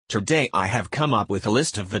Today I have come up with a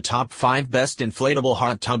list of the top 5 best inflatable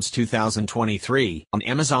hot tubs 2023 on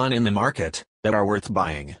Amazon in the market that are worth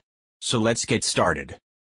buying. So let's get started.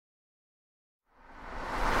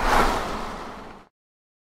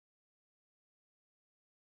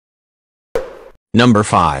 Number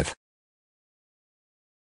 5.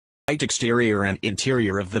 Light exterior and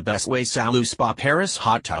interior of the Bestway Salu Spa Paris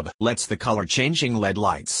hot tub lets the color-changing LED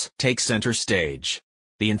lights take center stage.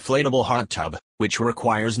 The inflatable hot tub, which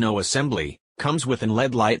requires no assembly, comes with an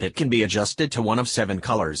LED light that can be adjusted to one of 7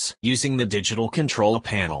 colors using the digital control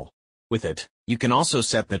panel. With it, you can also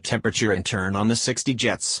set the temperature and turn on the 60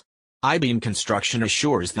 jets. I-beam construction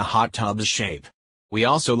assures the hot tub's shape. We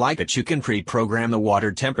also like that you can pre-program the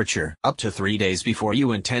water temperature up to 3 days before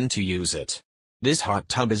you intend to use it. This hot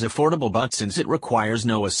tub is affordable, but since it requires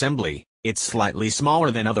no assembly, it's slightly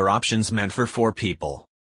smaller than other options meant for 4 people.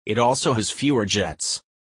 It also has fewer jets.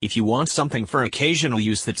 If you want something for occasional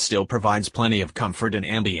use that still provides plenty of comfort and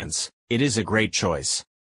ambience, it is a great choice.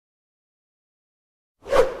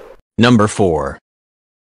 Number 4.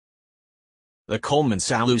 The Coleman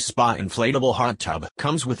Salu Spa Inflatable Hot Tub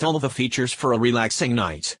comes with all the features for a relaxing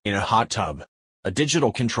night in a hot tub. A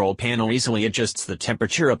digital control panel easily adjusts the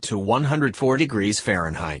temperature up to 104 degrees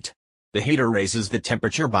Fahrenheit. The heater raises the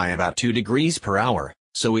temperature by about 2 degrees per hour,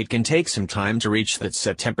 so it can take some time to reach that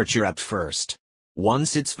set temperature at first.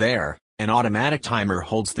 Once it's there, an automatic timer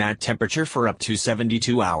holds that temperature for up to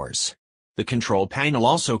 72 hours. The control panel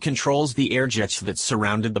also controls the air jets that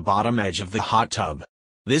surrounded the bottom edge of the hot tub.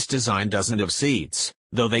 This design doesn't have seats,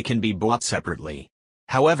 though they can be bought separately.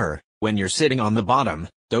 However, when you're sitting on the bottom,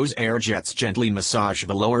 those air jets gently massage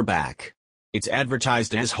the lower back. It's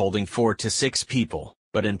advertised as holding 4 to 6 people,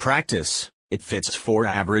 but in practice, it fits 4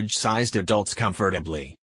 average-sized adults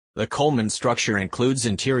comfortably. The Coleman structure includes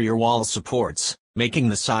interior wall supports, making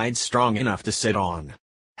the sides strong enough to sit on.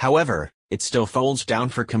 However, it still folds down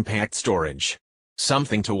for compact storage.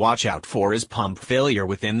 Something to watch out for is pump failure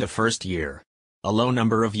within the first year. A low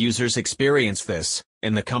number of users experience this,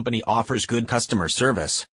 and the company offers good customer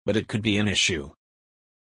service, but it could be an issue.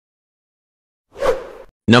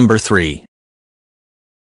 Number 3.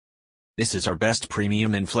 This is our best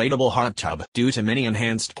premium inflatable hot tub due to many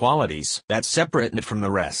enhanced qualities that separate it from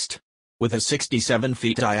the rest. With a 67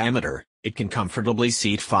 feet diameter, it can comfortably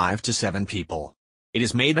seat 5 to 7 people. It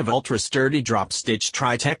is made of ultra-sturdy drop-stitch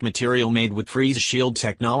Tri-Tech material made with freeze shield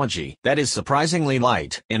technology that is surprisingly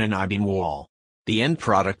light in an I-beam wall. The end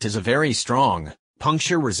product is a very strong,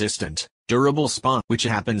 puncture-resistant, durable spa, which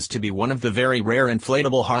happens to be one of the very rare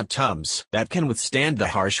inflatable hot tubs that can withstand the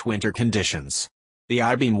harsh winter conditions. The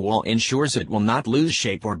I-beam wall ensures it will not lose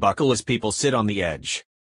shape or buckle as people sit on the edge.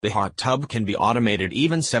 The hot tub can be automated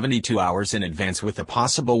even 72 hours in advance with a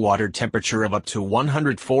possible water temperature of up to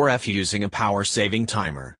 104 F using a power-saving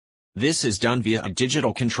timer. This is done via a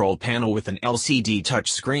digital control panel with an LCD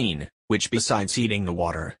touchscreen, which besides heating the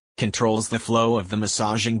water, controls the flow of the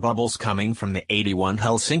massaging bubbles coming from the 81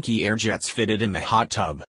 Helsinki air jets fitted in the hot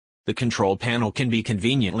tub. The control panel can be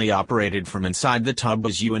conveniently operated from inside the tub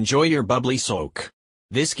as you enjoy your bubbly soak.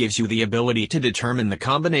 This gives you the ability to determine the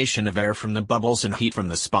combination of air from the bubbles and heat from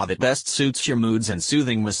the spa that best suits your moods and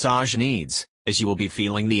soothing massage needs, as you will be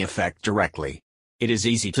feeling the effect directly. It is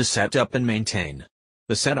easy to set up and maintain.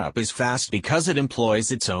 The setup is fast because it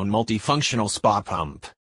employs its own multifunctional spa pump.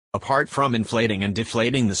 Apart from inflating and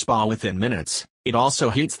deflating the spa within minutes, it also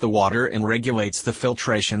heats the water and regulates the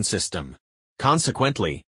filtration system.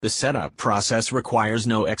 Consequently, the setup process requires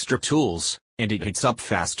no extra tools, and it heats up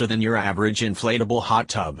faster than your average inflatable hot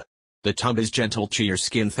tub. The tub is gentle to your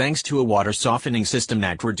skin thanks to a water softening system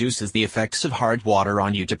that reduces the effects of hard water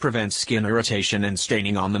on you to prevent skin irritation and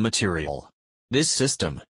staining on the material. This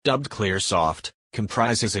system, dubbed Clear Soft,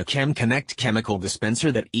 comprises a ChemConnect chemical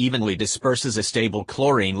dispenser that evenly disperses a stable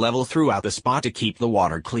chlorine level throughout the spa to keep the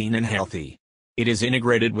water clean and healthy. It is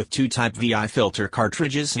integrated with 2 Type VI filter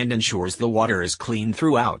cartridges and ensures the water is clean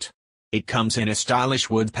throughout. It comes in a stylish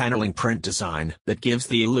wood paneling print design that gives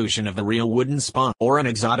the illusion of a real wooden spa or an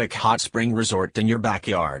exotic hot spring resort in your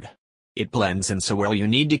backyard. It blends in so well you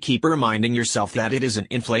need to keep reminding yourself that it is an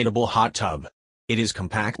inflatable hot tub. It is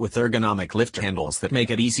compact with ergonomic lift handles that make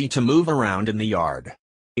it easy to move around in the yard.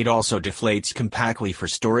 It also deflates compactly for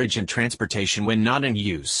storage and transportation when not in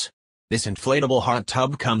use. This inflatable hot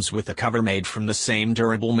tub comes with a cover made from the same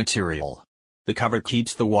durable material. The cover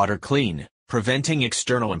keeps the water clean, preventing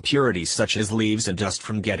external impurities such as leaves and dust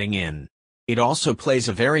from getting in. It also plays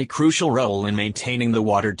a very crucial role in maintaining the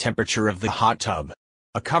water temperature of the hot tub.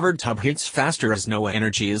 A covered tub heats faster as no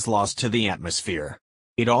energy is lost to the atmosphere.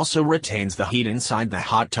 It also retains the heat inside the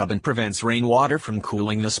hot tub and prevents rainwater from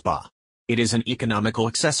cooling the spa. It is an economical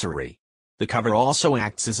accessory. The cover also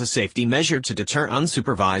acts as a safety measure to deter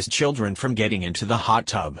unsupervised children from getting into the hot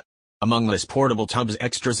tub. Among this portable tub's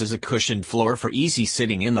extras is a cushioned floor for easy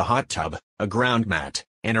sitting in the hot tub, a ground mat,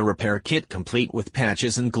 and a repair kit complete with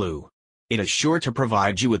patches and glue. It is sure to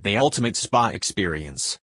provide you with the ultimate spa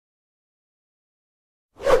experience.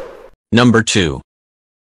 Number 2.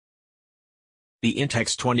 The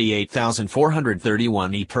Intex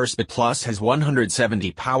 28431E Perspit Plus has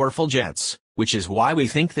 170 powerful jets, which is why we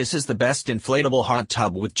think this is the best inflatable hot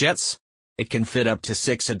tub with jets. It can fit up to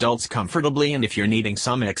 6 adults comfortably, and if you're needing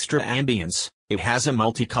some extra ambience, it has a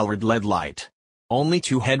multicolored LED light. Only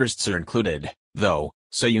 2 headrests are included, though,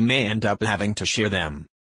 so you may end up having to share them.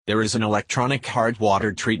 There is an electronic hard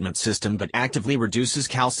water treatment system that actively reduces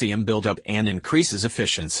calcium buildup and increases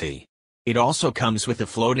efficiency. It also comes with a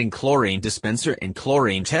floating chlorine dispenser and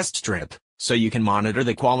chlorine test strip, so you can monitor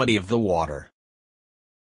the quality of the water.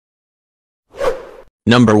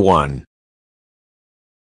 Number 1.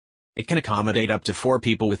 It can accommodate up to 4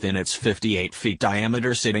 people within its 58 feet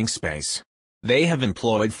diameter sitting space. They have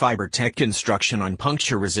employed FiberTech construction on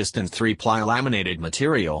puncture-resistant 3-ply laminated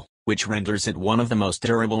material, which renders it one of the most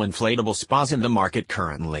durable inflatable spas in the market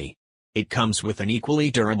currently. It comes with an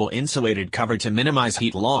equally durable insulated cover to minimize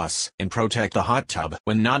heat loss and protect the hot tub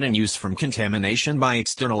when not in use from contamination by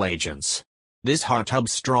external agents. This hot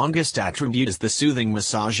tub's strongest attribute is the soothing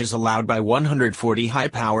massages allowed by 140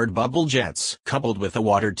 high-powered bubble jets, coupled with a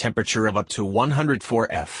water temperature of up to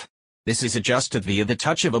 104 F. This is adjusted via the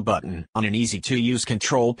touch of a button on an easy-to-use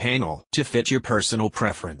control panel to fit your personal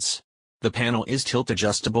preference. The panel is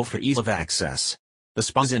tilt-adjustable for ease of access. The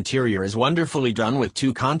spa's interior is wonderfully done with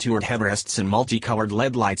 2 contoured headrests and multicolored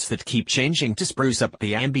LED lights that keep changing to spruce up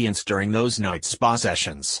the ambience during those night spa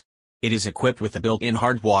sessions. It is equipped with a built-in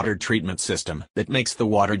hard water treatment system that makes the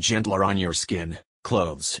water gentler on your skin,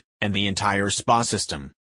 clothes, and the entire spa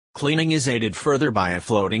system. Cleaning is aided further by a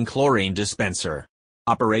floating chlorine dispenser.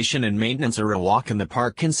 Operation and maintenance are a walk in the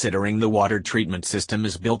park considering the water treatment system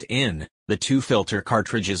is built in. The 2 filter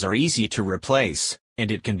cartridges are easy to replace, and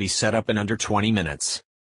it can be set up in under 20 minutes.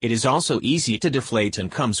 It is also easy to deflate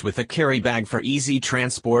and comes with a carry bag for easy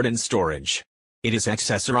transport and storage. It is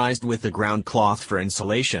accessorized with a ground cloth for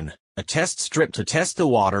insulation, a test strip to test the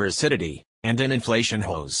water acidity, and an inflation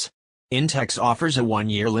hose. Intex offers a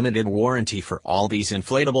 1-year limited warranty for all these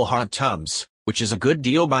inflatable hot tubs, which is a good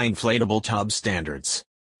deal by inflatable tub standards.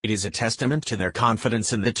 It is a testament to their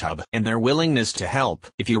confidence in the tub and their willingness to help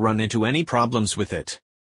if you run into any problems with it.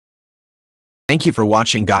 Thank you for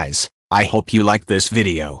watching, guys. I hope you liked this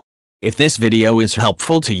video. If this video is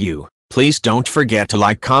helpful to you, please don't forget to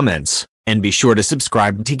like, comments, and be sure to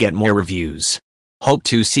subscribe to get more reviews. Hope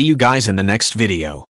to see you guys in the next video.